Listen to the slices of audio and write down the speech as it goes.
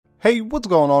Hey, what's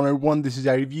going on everyone? This is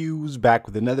iReviews back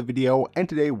with another video, and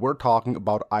today we're talking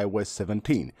about iOS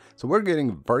 17. So we're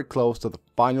getting very close to the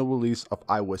final release of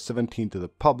iOS 17 to the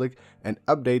public, an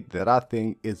update that I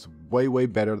think is way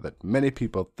better than many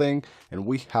people think, and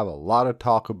we have a lot of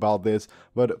talk about this.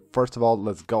 But first of all,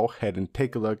 let's go ahead and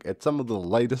take a look at some of the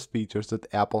latest features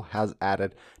that Apple has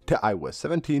added to iOS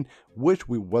 17, which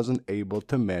we wasn't able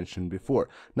to mention before.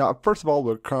 Now, first of all,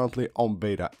 we're currently on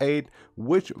beta 8,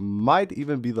 which might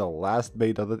even be the last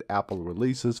beta that Apple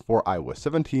releases for iOS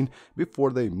 17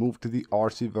 before they move to the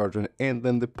RC version and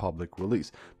then the public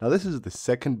release. Now, this is the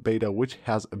second beta which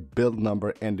has a build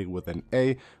number ending with an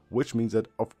A, which means that,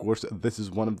 of course, this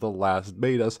is one of the last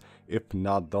betas, if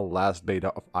not the last beta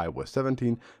of iOS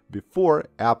 17, before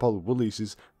Apple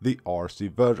releases the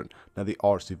RC version. Now, the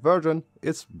RC version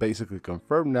is basically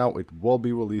confirmed now. It will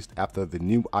be released after the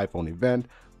new iPhone event,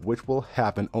 which will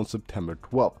happen on September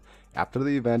 12th. After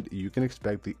the event, you can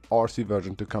expect the RC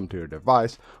version to come to your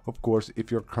device, of course,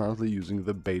 if you're currently using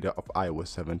the beta of iOS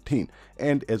 17.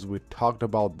 And as we talked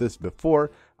about this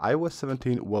before, iOS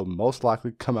 17 will most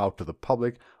likely come out to the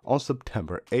public on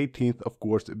September 18th, of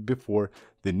course, before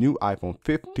the new iPhone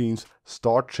 15s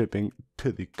start shipping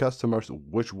to the customers,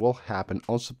 which will happen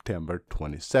on September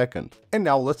 22nd. And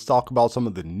now let's talk about some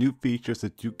of the new features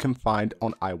that you can find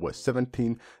on iOS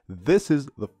 17. This is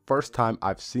the first time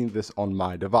I've seen this on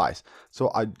my device.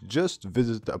 So I just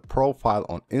visited a profile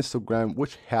on Instagram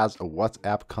which has a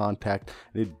WhatsApp contact,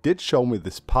 and it did show me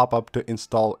this pop-up to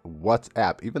install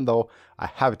WhatsApp. Even though I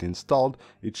have it installed,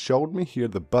 it showed me here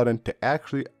the button to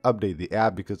actually update the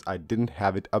app because I didn't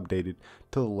have it updated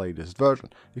to the latest version.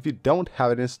 If you don't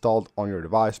have it installed on your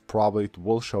device, probably it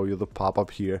will show you the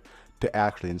pop-up here to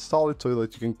actually install it so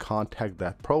that you can contact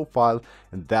that profile,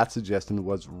 and that suggestion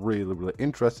was really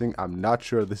interesting. I'm not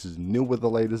sure this is new with the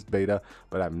latest beta,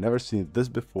 but I've never seen this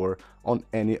before on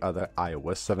any other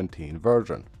iOS 17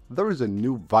 version. There is a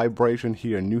new vibration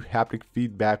here, new haptic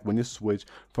feedback when you switch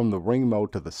from the ring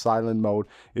mode to the silent mode.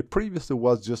 It previously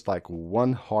was just like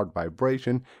one hard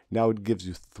vibration. Now it gives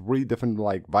you three different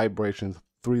vibrations,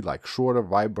 three shorter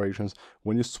vibrations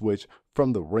when you switch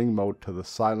from the ring mode to the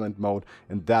silent mode,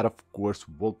 and that of course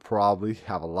will probably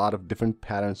have a lot of different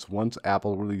patterns once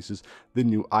Apple releases the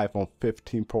new iPhone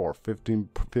 15 Pro or 15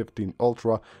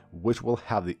 Ultra, which will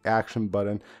have the action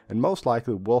button, and most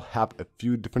likely will have a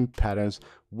few different patterns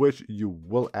which you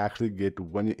will actually get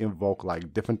when you invoke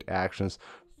different actions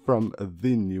from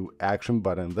the new action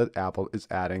button that Apple is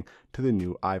adding to the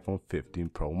new iPhone 15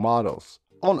 Pro models.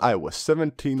 On iOS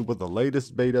 17 with the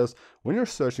latest betas, when you're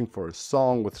searching for a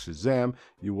song with Shazam,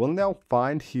 you will now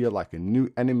find here a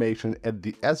new animation at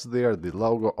the S there, the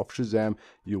logo of Shazam.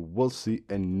 You will see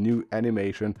a new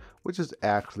animation, which is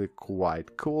actually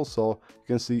quite cool. So you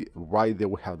can see right there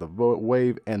we have the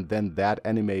wave and then that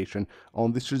animation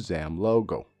on the Shazam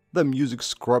logo. The music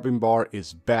scrubbing bar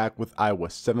is back with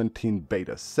iOS 17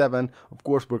 Beta 7. Of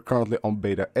course, we're currently on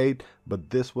Beta 8, but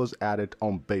this was added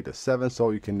on Beta 7,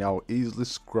 so you can now easily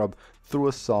scrub through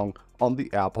a song on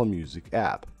the Apple Music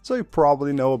app. So you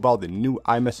probably know about the new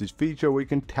iMessage feature where you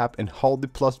can tap and hold the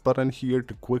plus button here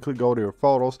to quickly go to your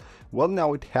photos. Well,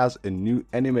 now it has a new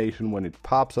animation when it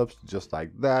pops up just like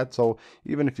that. So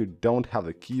even if you don't have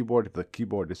the keyboard, if the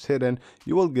keyboard is hidden,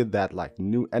 you will get that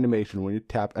new animation when you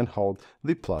tap and hold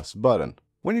the plus button.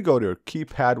 When you go to your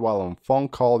keypad while on phone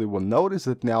call, you will notice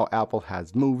that now Apple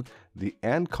has moved the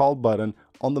end call button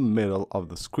on the middle of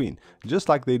the screen, just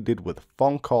like they did with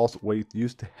phone calls where it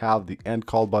used to have the end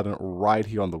call button right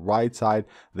here on the right side.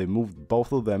 They moved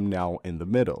both of them now in the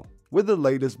middle. With the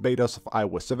latest betas of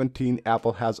iOS 17,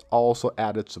 Apple has also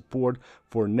added support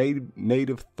for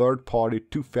native third-party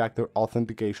two-factor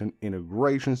authentication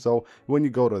integration. So when you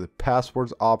go to the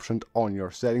passwords option on your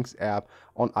settings app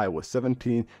on iOS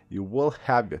 17, you will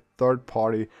have your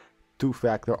third-party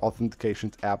two-factor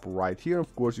authentications app right here.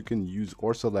 Of course, you can use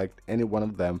or select any one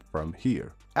of them from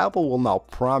here. Apple will now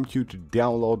prompt you to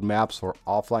download maps for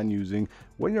offline using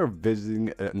when you're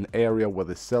visiting an area where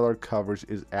the cellular coverage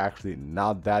is actually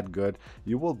not that good.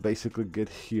 You will basically get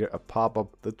here a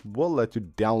pop-up that will let you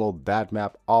download that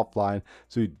map offline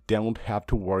so you don't have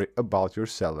to worry about your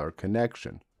cellular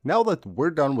connection. Now that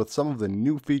we're done with some of the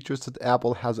new features that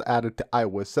Apple has added to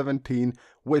iOS 17,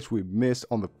 which we missed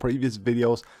on the previous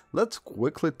videos, let's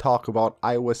quickly talk about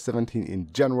iOS 17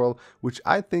 in general, which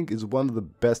I think is one of the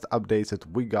best updates that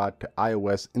we got to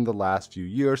iOS in the last few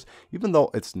years. Even though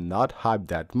it's not hyped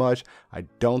that much, I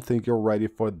don't think you're ready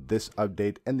for this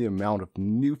update and the amount of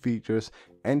new features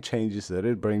and changes that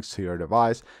it brings to your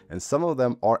device, and some of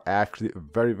them are actually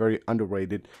very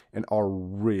underrated and are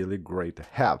really great to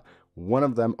have. One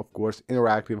of them, of course,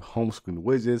 interactive home screen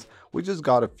widgets. We just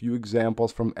got a few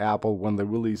examples from Apple when they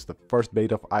released the first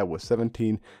beta of iOS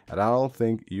 17, and I don't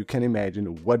think you can imagine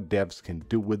what devs can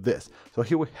do with this. So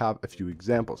here we have a few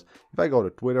examples. If I go to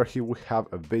Twitter, here we have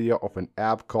a video of an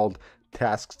app called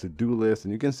Tasks To-Do List,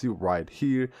 and you can see right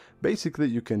here, basically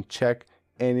you can check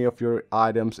any of your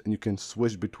items and you can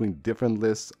switch between different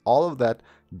lists, all of that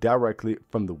directly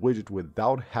from the widget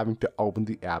without having to open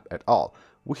the app at all.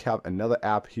 We have another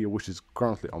app here which is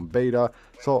currently on beta,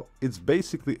 so it's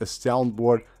basically a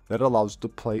soundboard that allows you to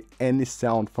play any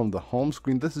sound from the home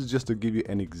screen. This is just to give you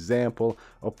an example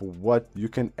of what you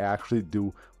can actually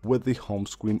do with the home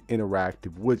screen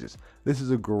interactive widgets. This is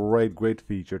a great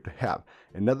feature to have.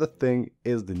 Another thing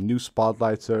is the new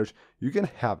spotlight search. You can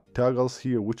have toggles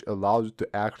here which allows you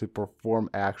to actually perform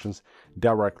actions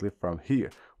directly from here.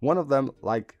 One of them,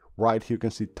 like right here, you can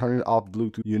see turning off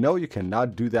Bluetooth. You know you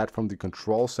cannot do that from the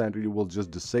control center. You will just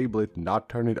disable it, not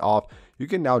turn it off. You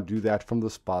can now do that from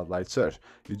the spotlight search.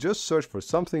 You just search for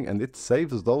something and it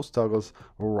saves those toggles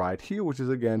right here, which is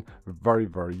again very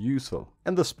useful.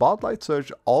 And the spotlight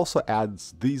search also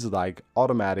adds these like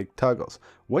automatic toggles.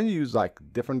 When you use like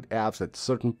different apps at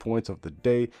certain points of the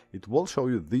day, it will show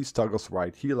you these toggles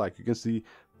right here. Like you can see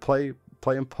play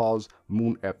and pause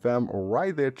Moon FM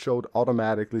right there, it showed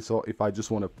automatically. So if I just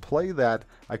want to play that,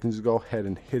 I can just go ahead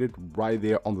and hit it right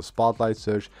there on the spotlight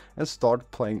search and start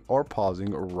playing or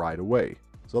pausing right away.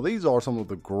 So these are some of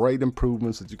the great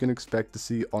improvements that you can expect to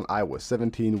see on iOS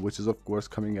 17, which is of course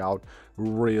coming out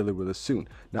really soon.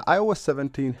 Now iOS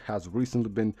 17 has recently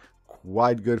been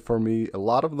quite good for me. A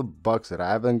lot of the bugs that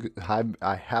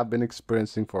I have been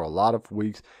experiencing for a lot of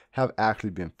weeks have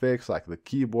actually been fixed, like the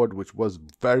keyboard, which was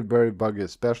very buggy,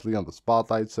 especially on the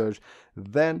spotlight search.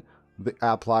 Then the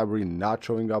app library not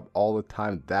showing up all the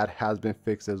time, that has been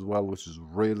fixed as well, which is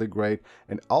really great.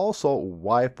 And also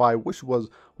Wi-Fi, which was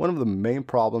one of the main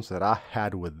problems that I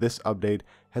had with this update,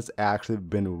 has actually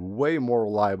been way more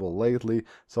reliable lately.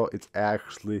 So it's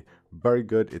actually very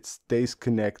good. It stays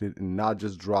connected and not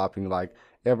just dropping. Like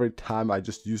every time I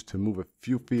just used to move a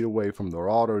few feet away from the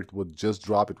router, it would just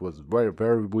drop. It was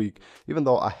very weak. Even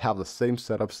though I have the same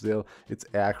setup still, it's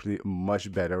actually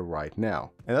much better right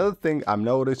now. Another thing I'm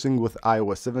noticing with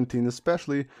iOS 17,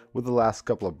 especially with the last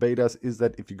couple of betas, is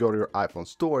that if you go to your iPhone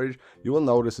storage, you will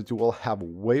notice that you will have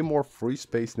way more free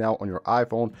space now on your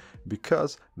iPhone,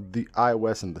 because the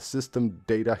iOS and the system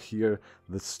data here,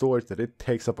 the storage that it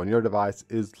takes up on your device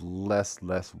is less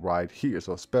right here.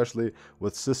 So especially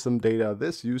with system data,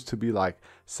 this used to be like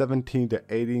 17 to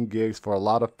 18 gigs. For a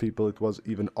lot of people it was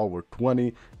even over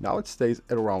 20. Now it stays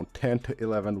at around 10 to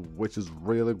 11, which is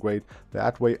really great.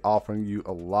 That way offering you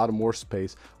a lot more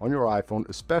space on your iPhone,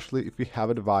 especially if you have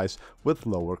a device with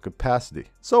lower capacity.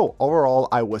 So overall,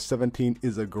 iOS 17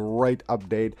 is a great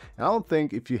update, and I don't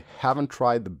think if you haven't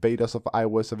tried the betas of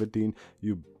iOS 17,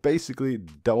 you basically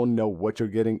don't know what you're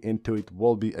getting into. It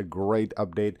will be a great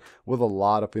update with a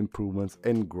lot of improvements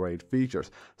and great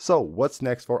features. So what's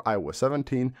next for iOS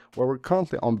 17? Well, we're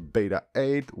currently on beta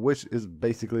 8, which is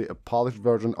basically a polished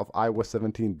version of iOS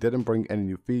 17. Didn't bring any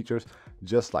new features,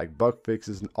 just like bug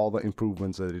fixes and all the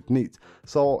improvements that it needs.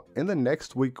 So in the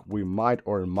next week we might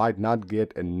or might not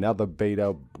get another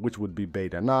beta, which would be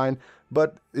beta 9,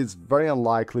 but it's very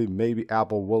unlikely. Maybe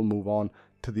Apple will move on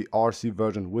to the RC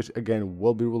version, which again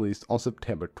will be released on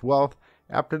September 12th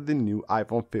after the new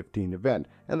iPhone 15 event.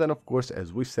 And then of course,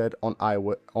 as we said,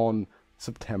 on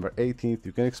September 18th,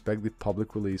 you can expect the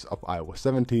public release of iOS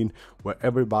 17, where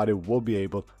everybody will be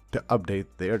able to update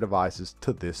their devices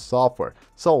to this software.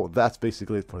 So that's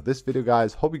basically it for this video,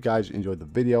 guys. Hope you guys enjoyed the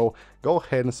video. Go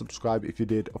ahead and subscribe if you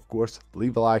did. Of course,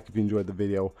 leave a like if you enjoyed the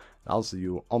video. I'll see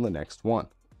you on the next one.